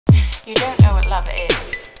You don't know what love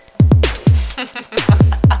is.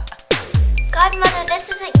 Godmother, this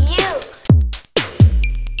isn't you.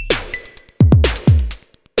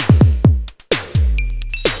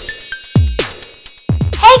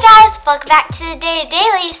 Hey guys, welcome back to the Day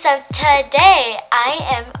Daily. So today I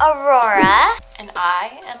am Aurora. And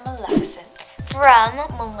I am Maleficent. From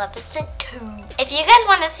Maleficent 2. If you guys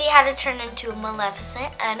want to see how to turn into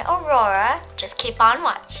Maleficent and Aurora, just keep on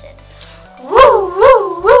watching. Woo,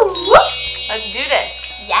 woo, woo, woo. Let's do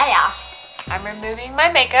this. Yeah. I'm removing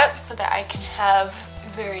my makeup so that I can have a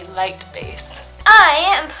very light base. I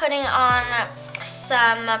am putting on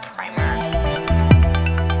some primer.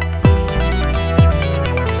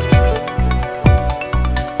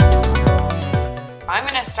 I'm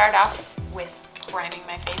going to start off with priming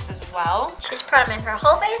my face as well. She's priming her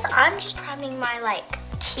whole face. I'm just priming my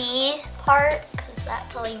T part because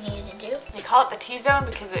that's all you need to do. They call it the T-zone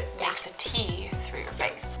because it makes a T through your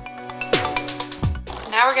face. So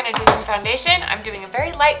now we're going to do some foundation. I'm doing a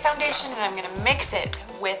very light foundation and I'm going to mix it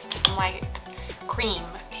with some light cream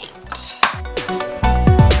paint.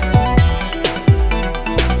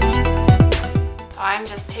 So I'm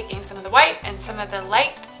just taking some of the white and some of the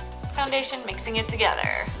light foundation, mixing it together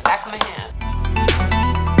in the back of my hand.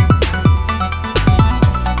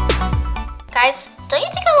 Guys, don't you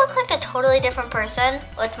think I look like a totally different person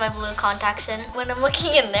with my blue contacts in? When I'm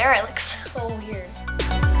looking in there, I look so weird.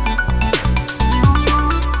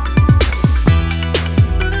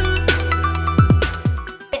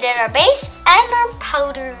 We did our base and our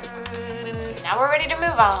powder. Now we're ready to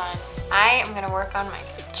move on. I am going to work on my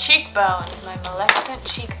cheekbones, my Maleficent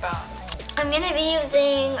cheekbones. I'm going to be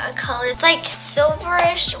using a color, it's like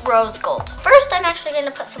silverish rose gold. First, I'm actually going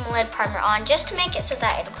to put some lid primer on just to make it so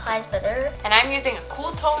that it applies better. And I'm using a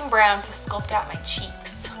cool tone brown to sculpt out my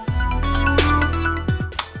cheeks.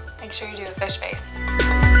 Make sure you do a fish face.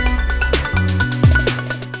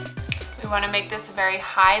 We want to make this a very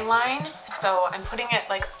high line, so I'm putting it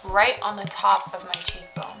right on the top of my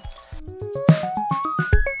cheekbone.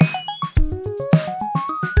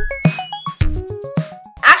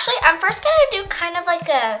 Actually, I'm first going to do kind of like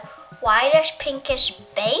a whitish pinkish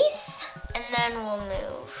base, and then we'll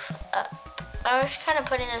move up. I'm just kind of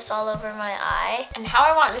putting this all over my eye. And how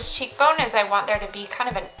I want this cheekbone is I want there to be kind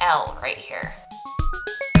of an L right here.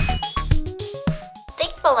 I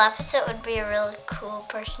think Maleficent would be a really cool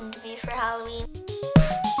person to be for Halloween.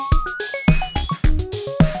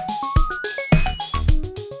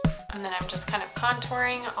 And then I'm just kind of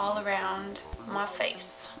contouring all around my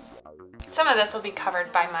face. Some of this will be covered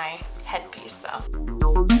by my headpiece though.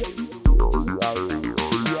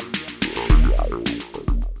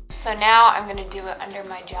 So now I'm going to do it under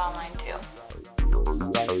my jawline too.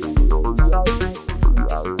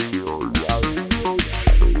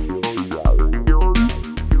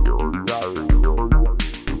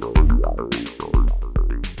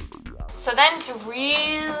 So then to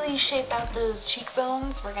really shape out those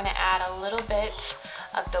cheekbones, we're going to add a little bit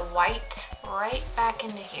of the white right back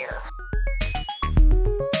into here.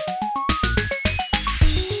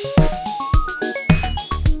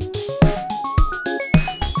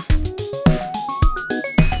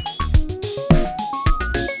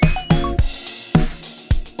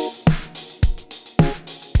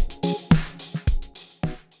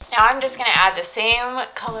 Now I'm just going to add the same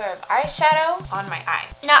color of eyeshadow on my eye.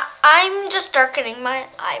 Now I'm just darkening my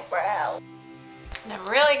eyebrow. And I'm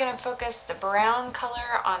really going to focus the brown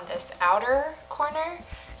color on this outer corner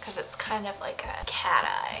because it's kind of like a cat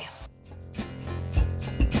eye.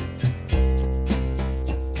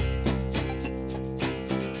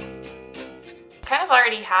 Kind of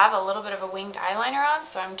already have a little bit of a winged eyeliner on,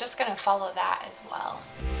 so I'm just going to follow that as well.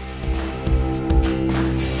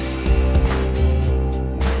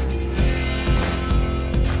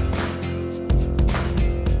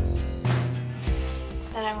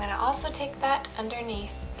 Then I'm going to also take that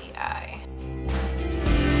underneath the eye.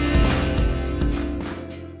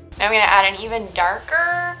 Now I'm going to add an even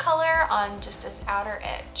darker color on just this outer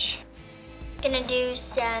edge. Gonna do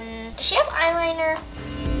some, does she have eyeliner?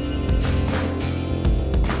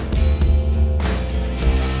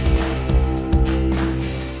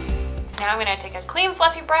 Now I'm going to take a clean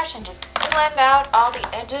fluffy brush and just blend out all the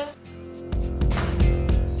edges.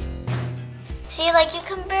 See, you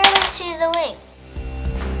can barely see the wing.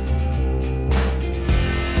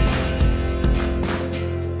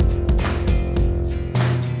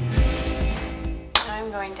 Now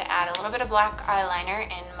I'm going to add a little bit of black eyeliner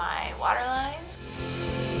in my waterline.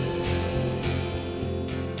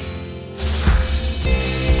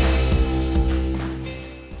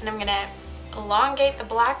 And I'm going to elongate the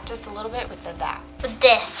black just a little bit with that. With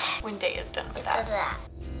this. When Day is done with Instead that. of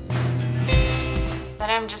that.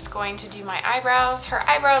 I'm just going to do my eyebrows. Her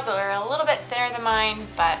eyebrows are a little bit thinner than mine,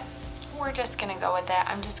 but we're just gonna go with it.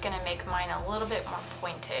 I'm just gonna make mine a little bit more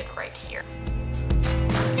pointed right here.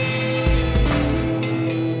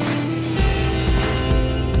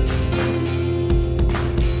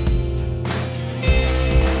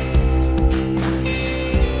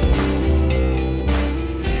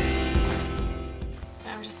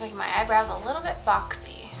 I'm just making my eyebrows a little bit boxy.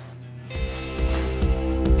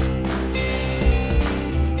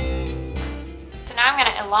 So now I'm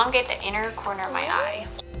gonna elongate the inner corner of my eye.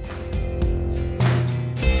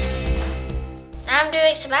 Now I'm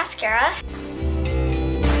doing some mascara.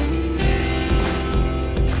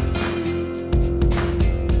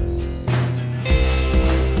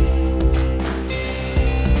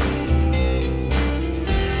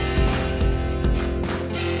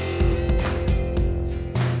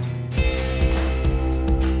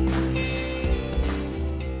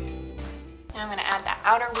 Now I'm gonna add that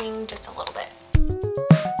outer wing just a little bit.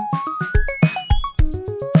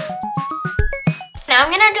 Now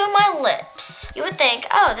I'm gonna do my lips. You would think,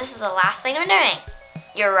 oh, this is the last thing I'm doing.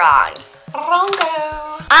 You're wrong.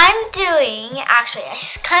 Wrongo. I'm doing, actually,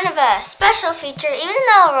 it's kind of a special feature. Even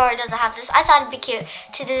though Aurora doesn't have this, I thought it'd be cute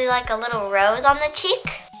to do like a little rose on the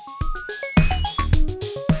cheek.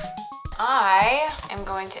 I am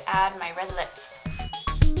going to add my red lips.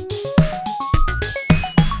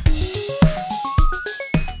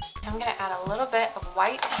 I'm gonna add a little bit of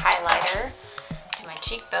white highlighter to my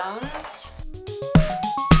cheekbones.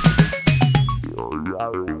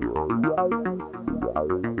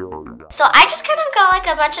 So I just kind of got like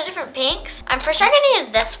a bunch of different pinks. I'm for sure gonna use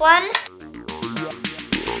this one.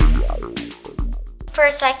 For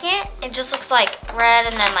a second, it just looks like red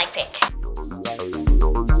and then like pink.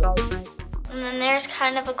 And then there's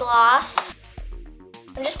kind of a gloss.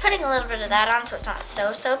 I'm just putting a little bit of that on so it's not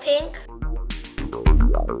so pink.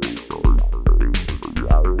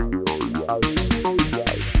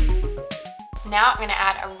 Now I'm gonna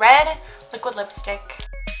add a red liquid lipstick.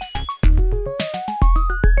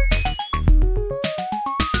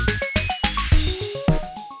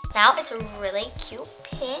 Now it's a really cute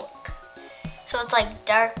pink. So it's like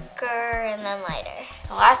darker and then lighter.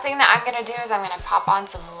 The last thing that I'm gonna do is I'm gonna pop on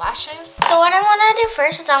some lashes. So what I wanna do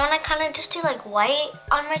first is I wanna kind of just do like white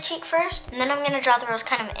on my cheek first. And then I'm gonna draw the rose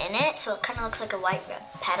kind of in it. So it kind of looks like a white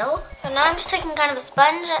petal. So now I'm just taking kind of a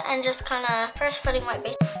sponge and just kind of first putting white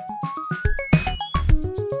base.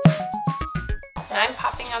 And I'm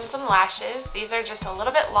popping on some lashes. These are just a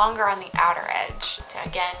little bit longer on the outer edge to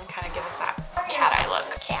again kind of give us that cat eye look.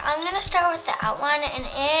 Okay, I'm gonna start with the outline and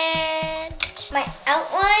my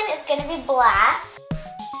outline is gonna be black.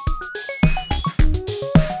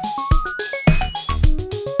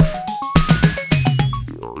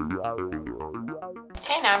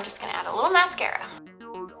 Okay, now I'm just gonna add a little mascara.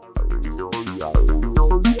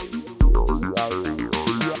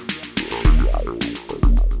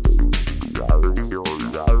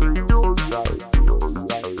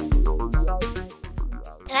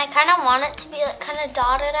 And I kind of want it to be like kind of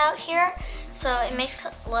dotted out here, so it makes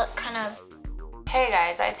it look kind of... Hey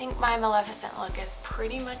guys, I think my Maleficent look is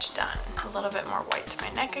pretty much done. A little bit more white to my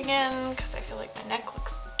neck again, because I feel like my neck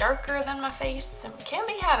looks darker than my face, and we can't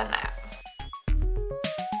be having that.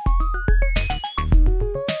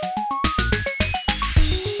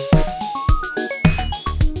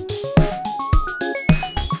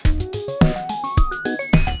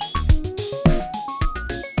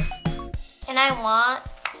 And I want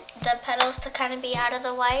the petals to kind of be out of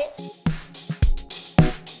the white.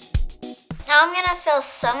 Now I'm gonna fill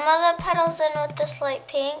some of the petals in with this light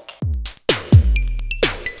pink.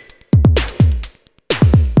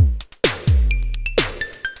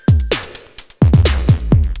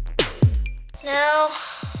 Now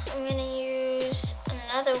I'm gonna use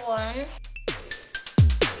another one.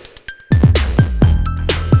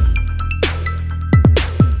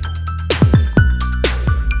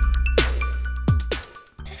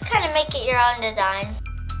 Just kind of make it your own design.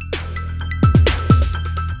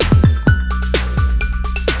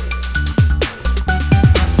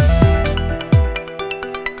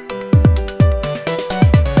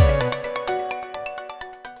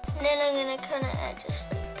 And then I'm gonna kind of add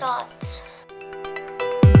just like dots.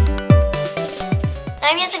 Now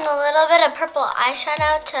I'm using a little bit of purple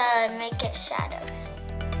eyeshadow to make it shadow.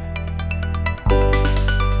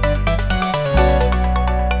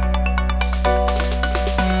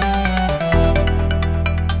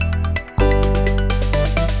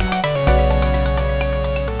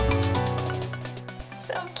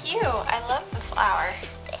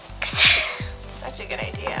 Such a good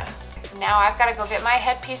idea. Now I've got to go get my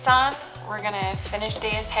headpiece on. We're gonna finish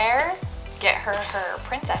Daya's hair get her her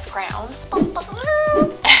princess crown.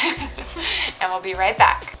 And we'll be right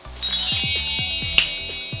back.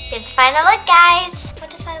 Here's the final look, guys.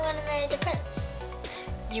 What if I want to marry the prince?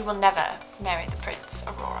 You will never marry the prince,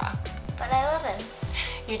 Aurora. But I love him.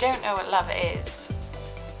 You don't know what love is.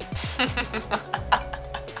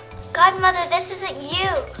 Godmother, this isn't you.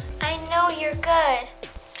 I know you're good.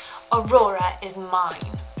 Aurora is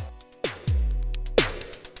mine.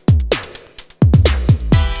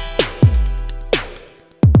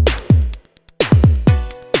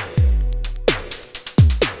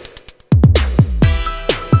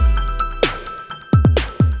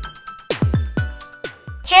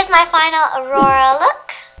 Here's my final Aurora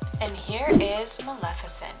look. And here is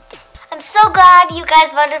Maleficent. I'm so glad you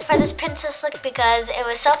guys voted for this princess look because it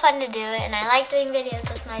was so fun to do it and I like doing videos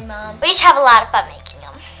with my mom. We each have a lot of fun making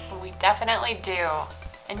them. We definitely do.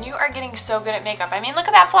 And you are getting so good at makeup. I mean, look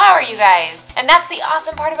at that flower, you guys. And that's the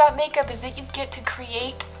awesome part about makeup is that you get to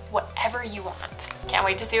create whatever you want. Can't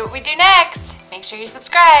wait to see what we do next. Make sure you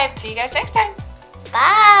subscribe. See you guys next time.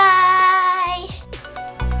 Bye!